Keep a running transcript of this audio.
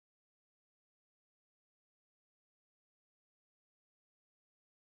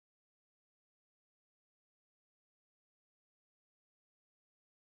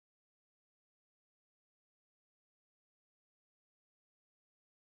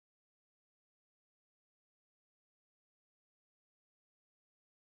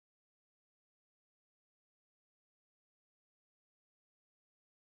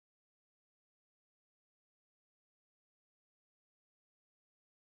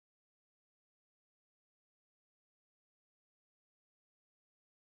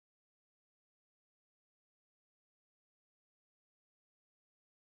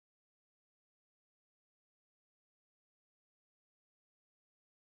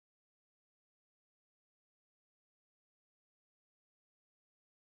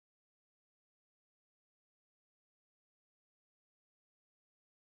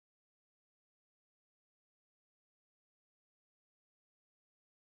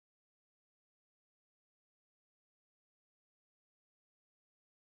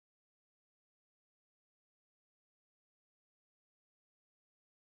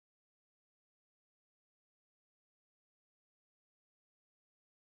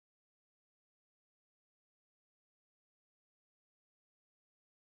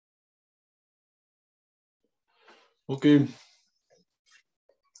Okay.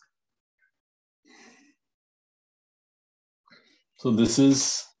 So this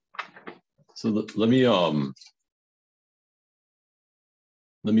is, let me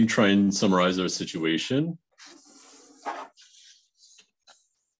try and summarize our situation.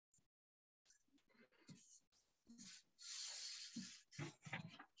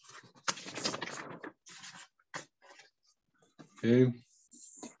 Okay.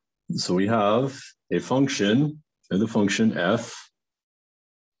 So we have a function, and the function f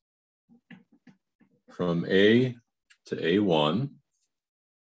from A to A1.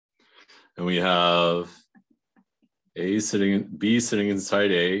 And we have B sitting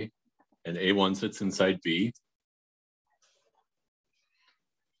inside A, and A1 sits inside B.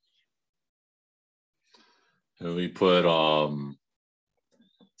 And we put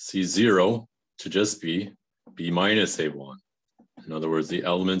C0 to just B minus A1. In other words, the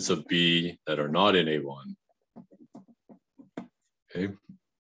elements of B that are not in A1. Okay.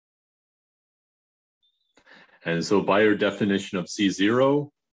 And so by our definition of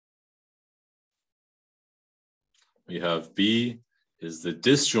C0, we have B is the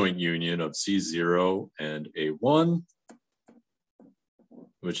disjoint union of C0 and A1,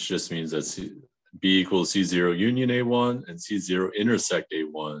 which just means that B equals C0 union A1 and C0 intersect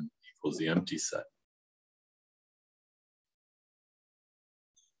A1 equals the empty set.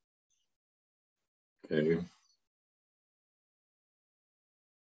 Okay.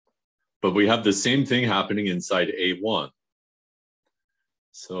 But we have the same thing happening inside A1.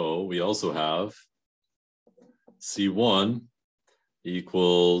 So we also have C1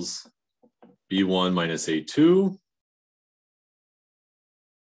 equals B1 minus A2.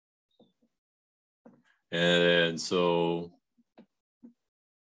 And so,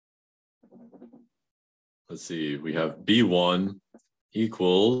 let's see, we have B1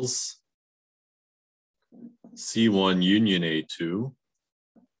 equals C1 union A2.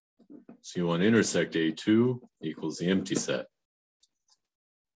 C1 intersect A2 equals the empty set.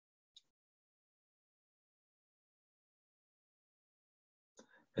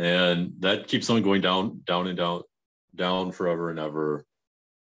 And that keeps on going down, down and down, down forever and ever.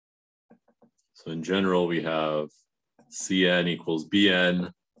 So in general, we have Cn equals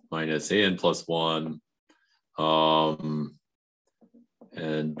Bn minus An plus 1. And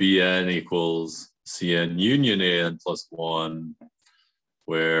Bn equals Cn union An plus 1,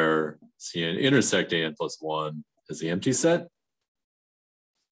 where Cn intersect An plus 1 is the empty set.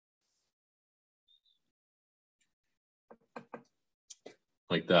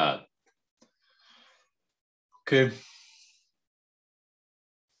 Like that. Okay.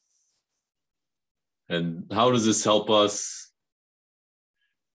 And how does this help us?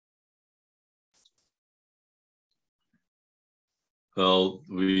 Well,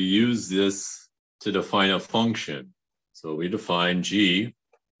 we use this to define a function. So we define G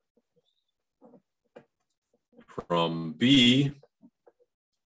from B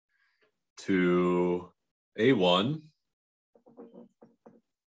to A1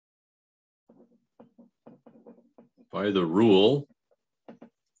 by the rule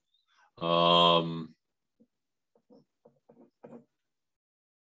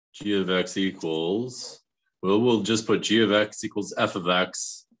G of X equals, well, we'll just put G of X equals F of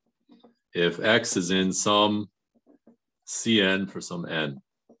X if X is in some Cn for some N.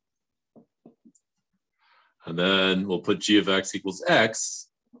 And then we'll put G of X equals X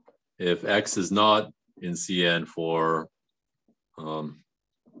if X is not in Cn for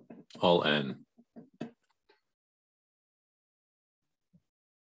all N.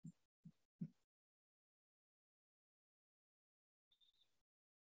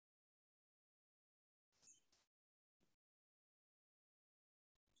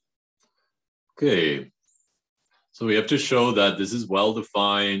 Okay, so we have to show that this is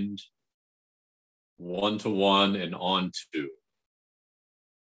well-defined one-to-one and onto.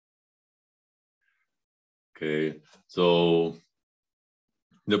 Okay, so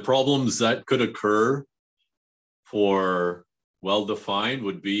the problems that could occur for well-defined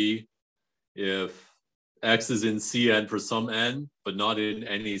would be if X is in Cn for some N, but not in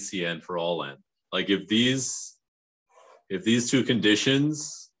any Cn for all N. Like if these two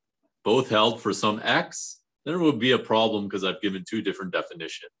conditions both held for some X, there would be a problem because I've given two different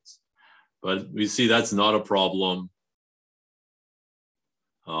definitions. But we see that's not a problem.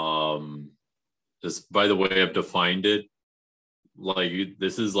 Just by the way I've defined it, like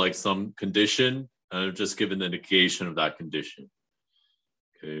this is like some condition, and I've just given the negation of that condition.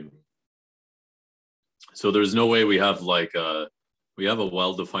 Okay. So there's no way we have like we have a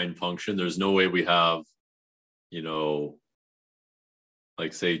well-defined function. There's no way we have, you know,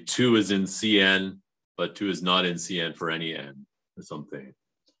 like say 2 is in Cn, but 2 is not in Cn for any n or something.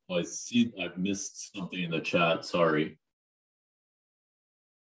 Oh, I see I've missed something in the chat, sorry.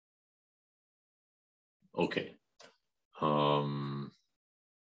 Okay.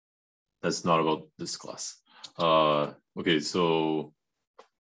 That's not about this class. Okay, so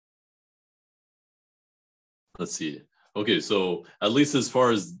let's see. Okay, so at least as far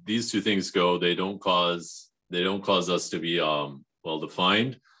as these two things go, they don't cause us to be well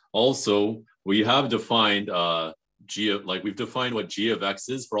defined. Also, we have defined we've defined what g of x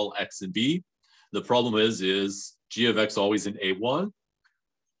is for all x and b. The problem is g of x always in A1?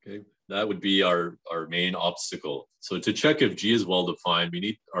 Okay, that would be our main obstacle. So to check if g is well defined, we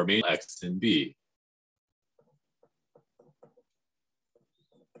need our main x and b.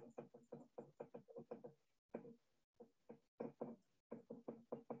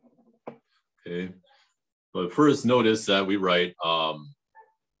 Okay, but first notice that we write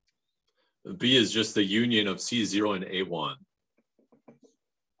B is just the union of C0 and A1.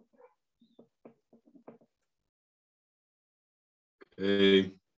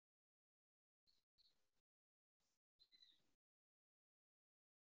 Okay.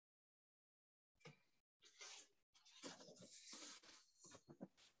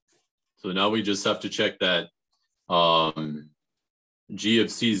 So now we just have to check that G of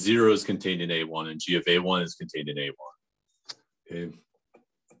C0 is contained in A1 and G of A1 is contained in A1. Okay.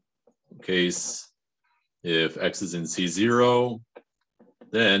 In case if X is in C0,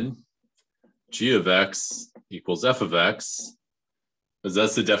 then G of X equals F of X, because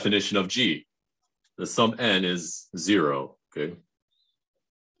that's the definition of G. The sum n is 0. Okay.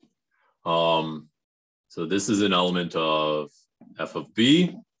 So this is an element of F of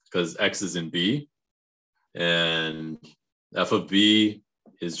B because X is in B, and F of B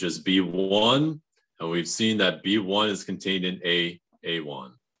is just B1, and we've seen that B1 is contained in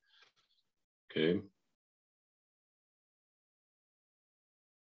A1. Okay.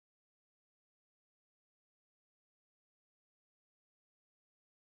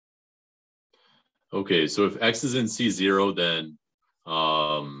 Okay, so if X is in C0,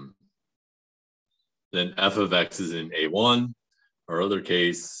 then F of X is in A1. Our other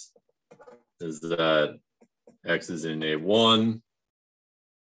case is that X is in A1.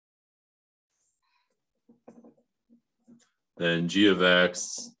 Then G of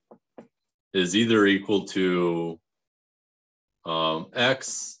X is either equal to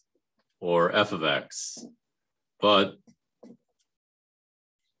X or F of X. But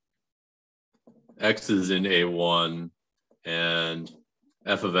X is in A1 and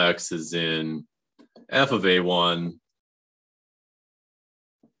F of X is in F of A1,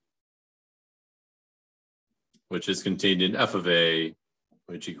 which is contained in F of A,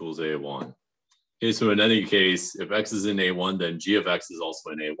 which equals A1. Okay, so in any case, if X is in A1, then G of X is also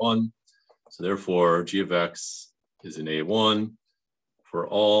in A1. So therefore, G of X is in A1 for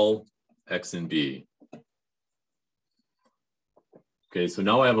all X and B. Okay, so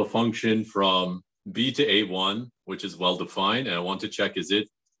now I have a function from B to A1, which is well defined, and I want to check, is it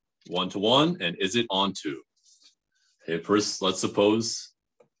one-to-one and is it onto? Okay, first let's suppose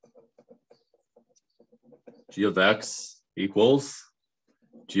G of X equals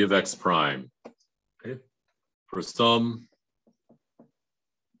G of X prime. Okay, for some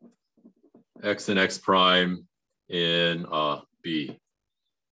X and X prime in B.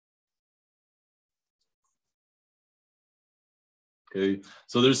 Okay,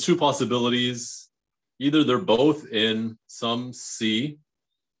 so there's two possibilities. Either they're both in some C,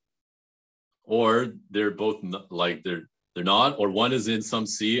 or they're both like they're not, or one is in some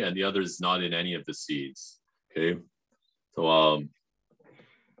C and the other is not in any of the C's. Okay, so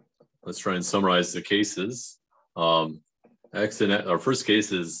let's try and summarize the cases. X and our first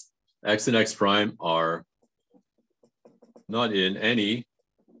case is X and X prime are not in any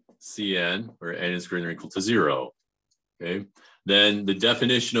Cn where n is greater than or equal to 0. Okay, then the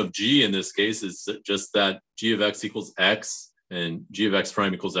definition of G in this case is just that G of X equals X and G of X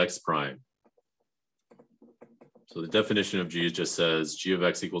prime equals X prime. So the definition of G just says G of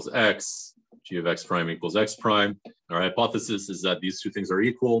X equals X, G of X prime equals X prime. Our hypothesis is that these two things are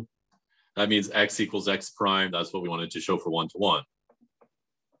equal. That means X equals X prime. That's what we wanted to show for one-to-one.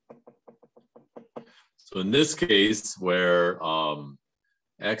 So in this case, where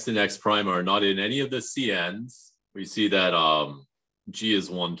X and X prime are not in any of the Cn's, we see that G is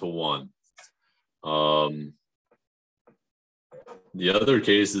one-to-one. The other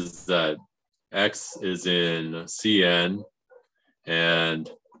case is that X is in Cn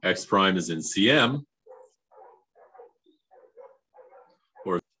and X prime is in Cm.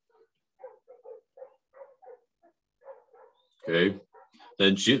 Okay,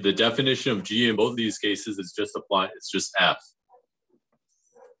 then the definition of G in both of these cases is just it's just F.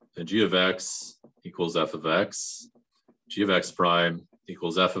 And G of X equals F of X. G of X prime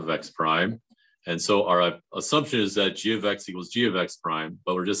equals F of X prime. And so our assumption is that G of X equals G of X prime,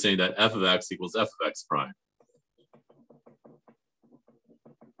 but we're just saying that F of X equals F of X prime.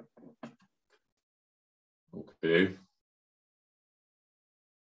 Okay.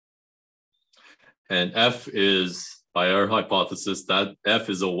 And F is, by our hypothesis, that F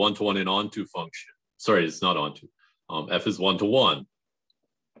is a one-to-one and onto function. Sorry, it's not onto. F is one-to-one.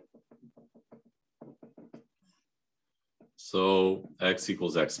 So X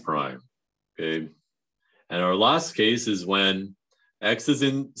equals X prime. Okay. And our last case is when X is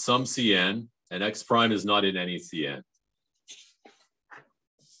in some Cn and X prime is not in any Cn.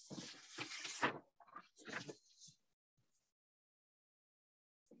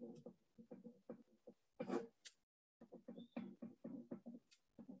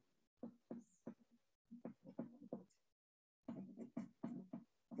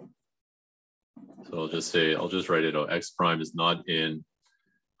 So I'll just write it out. X prime is not in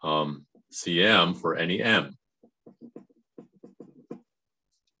Cm for any M.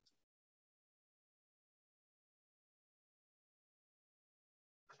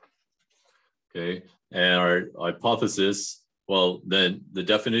 Okay, and our hypothesis, well, then the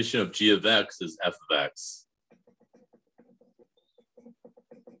definition of G of X is F of X.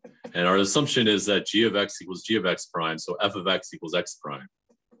 And our assumption is that G of X equals G of X prime, so F of X equals X prime.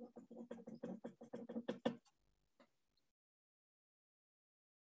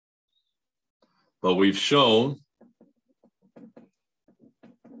 But we've shown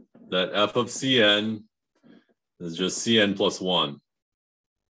that F of Cn is just Cn plus 1.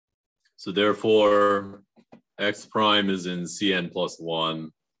 So therefore, X prime is in Cn plus 1.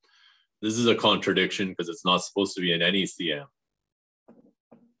 This is a contradiction because it's not supposed to be in any Cn.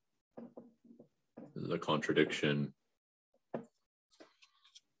 This is a contradiction.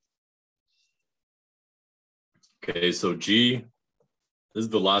 Okay, so G, this is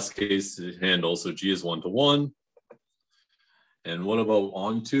the last case to handle. So G is one-to-one. And what about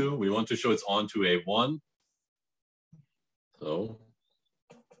onto? We want to show it's onto A1. So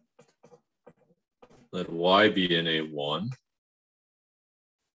let Y be in A1.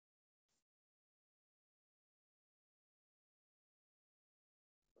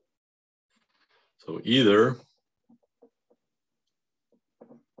 So either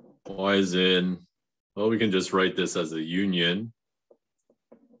Y is in, well, we can just write this as a union.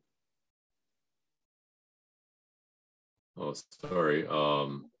 Oh, sorry.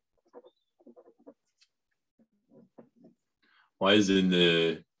 Y is in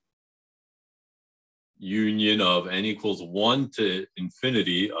the union of n equals 1 to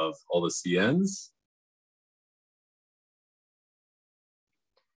infinity of all the Cn's.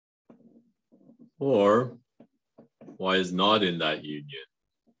 Or Y is not in that union.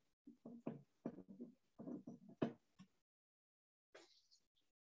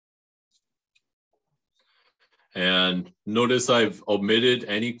 And notice I've omitted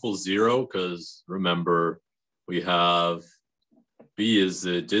n equals 0 because remember we have B is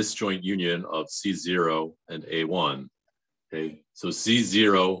the disjoint union of C0 and A1. Okay, so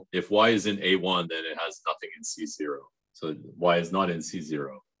C0, if Y is in A1, then it has nothing in C0. So Y is not in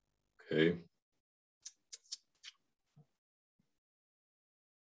C0. Okay.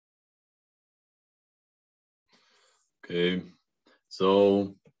 Okay,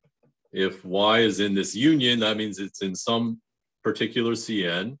 so if Y is in this union, that means it's in some particular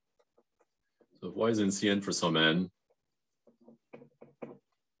Cn. So if Y is in Cn for some n,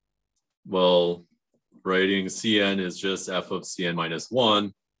 well, writing Cn is just f of Cn minus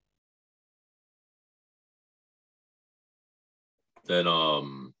 1. Then,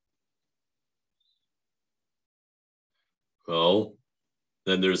 well,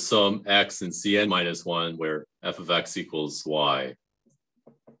 then there's some x in Cn minus 1 where f of x equals y.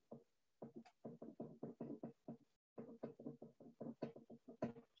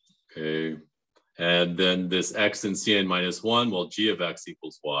 Okay, and then this x in Cn minus 1, well, g of x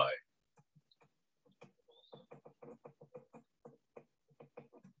equals y.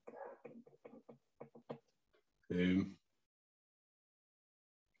 Okay.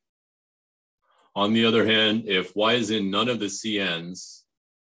 On the other hand, if y is in none of the Cn's,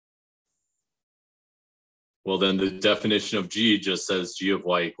 well, then the definition of g just says g of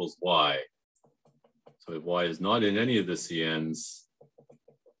y equals y. So if y is not in any of the Cn's,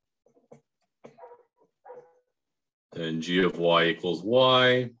 then g of y equals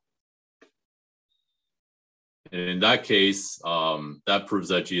y. And in that case, that proves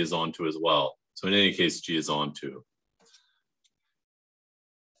that g is onto as well. So in any case, g is onto.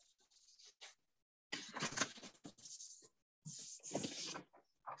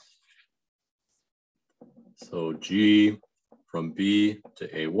 So G from B to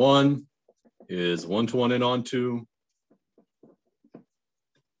A1 is 1-to-1 and onto.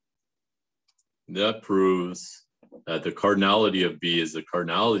 That proves that the cardinality of B is the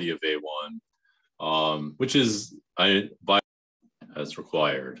cardinality of A1, which is as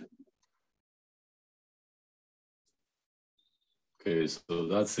required. Okay, so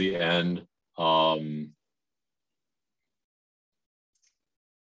that's the end.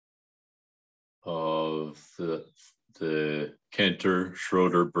 Of the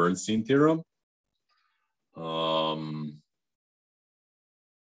Cantor-Schröder-Bernstein theorem.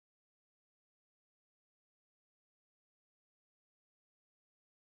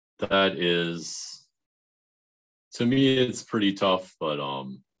 That is, to me, it's pretty tough, but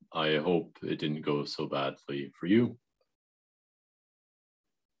I hope it didn't go so badly for you.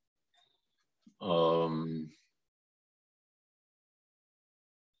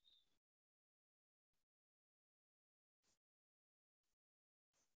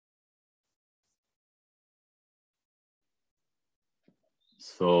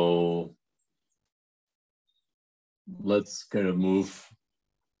 So let's kind of move.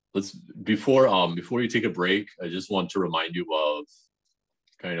 Before you take a break, I just want to remind you of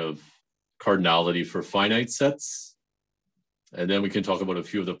kind of cardinality for finite sets, and then we can talk about a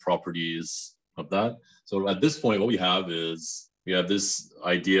few of the properties of that. So at this point, what we have is we have this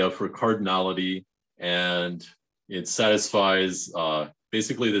idea for cardinality, and it satisfies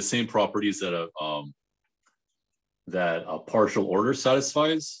basically the same properties that a partial order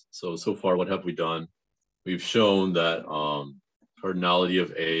satisfies. So far, what have we done? We've shown that cardinality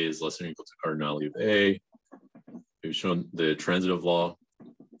of A is less than or equal to cardinality of A. We've shown the transitive law.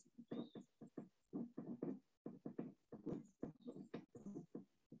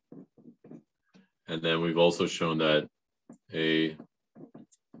 And then we've also shown that A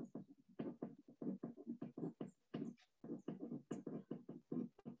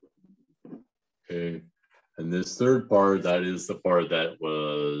okay. And this third part, that is the part that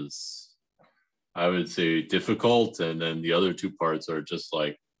was, I would say, difficult. And then the other two parts are just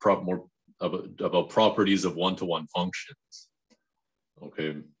like more about properties of one-to-one functions.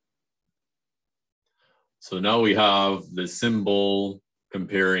 Okay. So now we have the symbol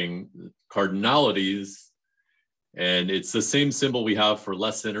comparing cardinalities, and it's the same symbol we have for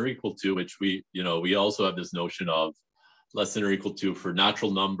less than or equal to, which we also have this notion of less than or equal to for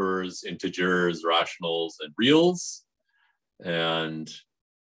natural numbers, integers, rationals, and reals. And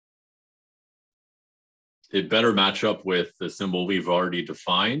it better match up with the symbol we've already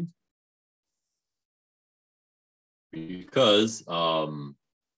defined, because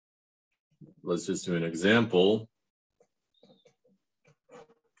let's just do an example.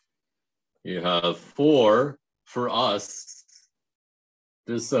 You have 4 for us.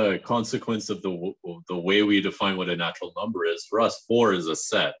 This is a consequence of the way we define what a natural number is. For us, 4 is a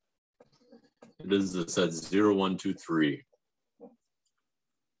set. It is a set 0, 1, 2, 3.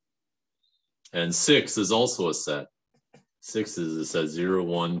 And 6 is also a set. 6 is a set 0,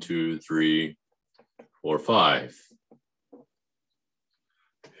 1, 2, 3, 4, 5.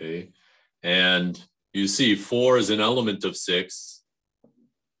 Okay. And you see 4 is an element of 6.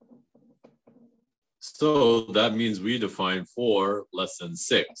 So that means we define 4 less than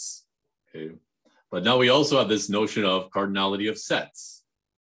 6. Okay. But now we also have this notion of cardinality of sets.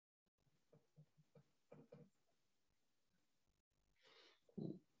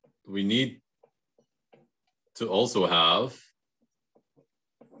 We need to also have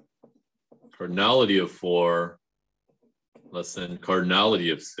cardinality of 4 less than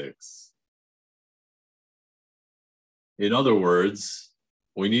cardinality of 6. In other words,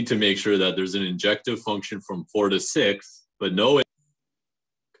 we need to make sure that there's an injective function from 4 to 6, but no.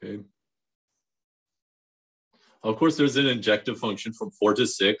 Okay. Of course, there's an injective function from 4 to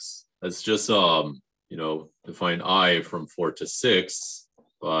 6. That's just define I from 4 to 6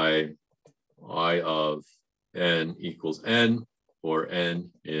 by I of n equals n, or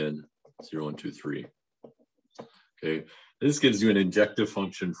n in 0, 1, 2, 3. Okay. This gives you an injective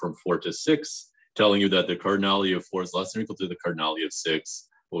function from 4 to 6. Telling you that the cardinality of 4 is less than or equal to the cardinality of 6.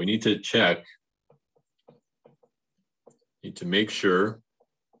 But we need to check, need to make sure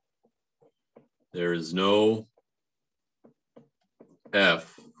there is no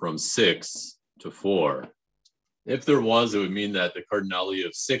f from 6 to 4. If there was, it would mean that the cardinality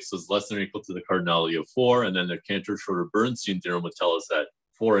of 6 was less than or equal to the cardinality of 4, and then the Cantor-Schröder-Bernstein theorem would tell us that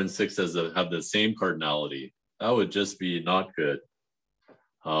 4 and 6 have the same cardinality. That would just be not good.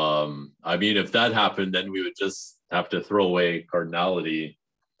 I mean, if that happened, then we would just have to throw away cardinality,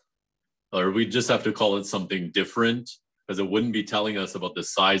 or we just have to call it something different, because it wouldn't be telling us about the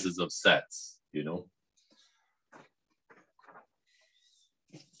sizes of sets, you know?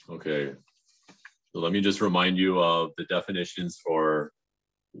 Okay, so let me just remind you of the definitions for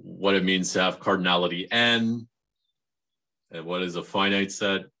what it means to have cardinality n, and what is a finite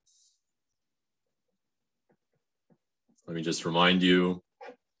set. Let me just remind you.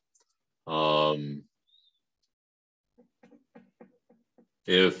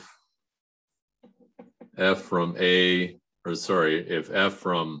 If f from a, or sorry, if f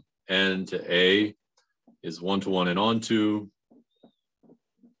from n to a is 1-to-1 and onto,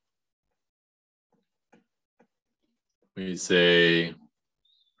 we say,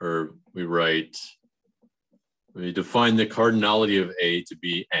 or we write, we define the cardinality of a to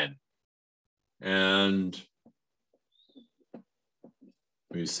be n. And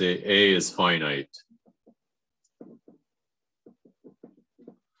we say a is finite.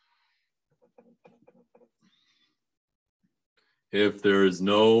 If there is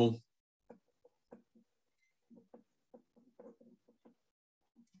no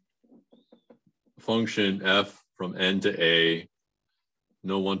function f from n to a,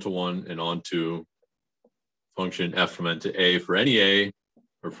 no 1-to-1 and onto function f from n to a for any a,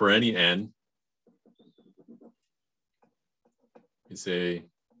 or for any n, we say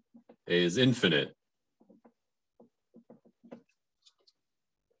a is infinite.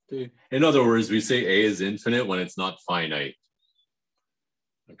 Okay. In other words, we say a is infinite when it's not finite.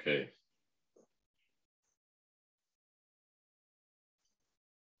 Okay.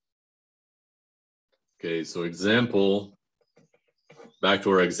 Okay, so example, back to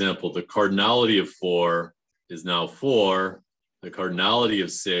our example, the cardinality of 4 is now 4. The cardinality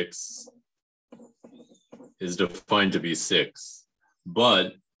of 6 is defined to be 6.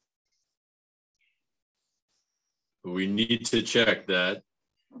 But we need to check that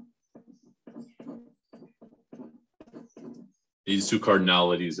these two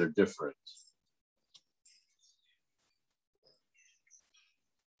cardinalities are different.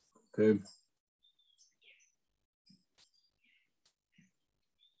 Okay.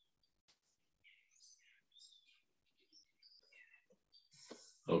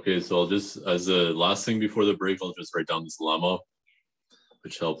 Okay, so I'll just, as a last thing before the break, I'll just write down this lemma,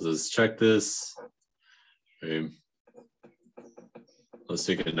 which helps us check this. Okay. Let's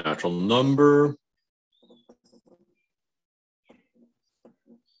take a natural number.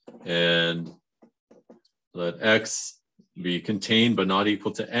 And let x be contained but not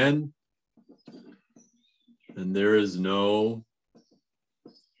equal to n. And there is no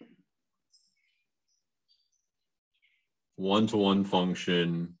 1-to-1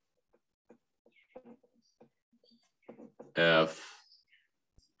 function f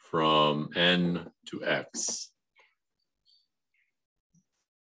from n to x.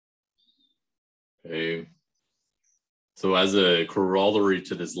 Okay. So as a corollary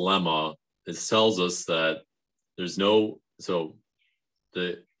to this lemma, this tells us that there's no, so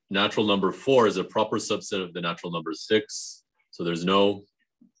the natural number 4 is a proper subset of the natural number 6. So there's no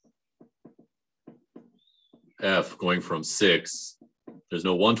f going from 6. There's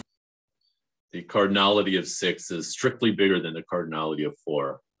no 1. The cardinality of 6 is strictly bigger than the cardinality of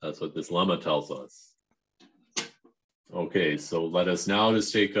 4. That's what this lemma tells us. Okay, so let us now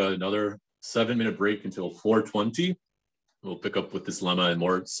just take another 7-minute break until 4:20. We'll pick up with this lemma and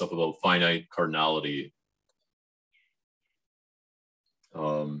more stuff about finite cardinality.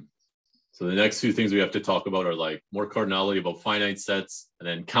 So the next few things we have to talk about are like more cardinality about finite sets, and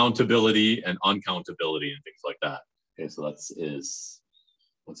then countability and uncountability and things like that. Okay, so that's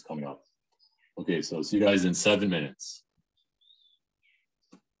what's coming up. Okay, so see you guys in 7 minutes.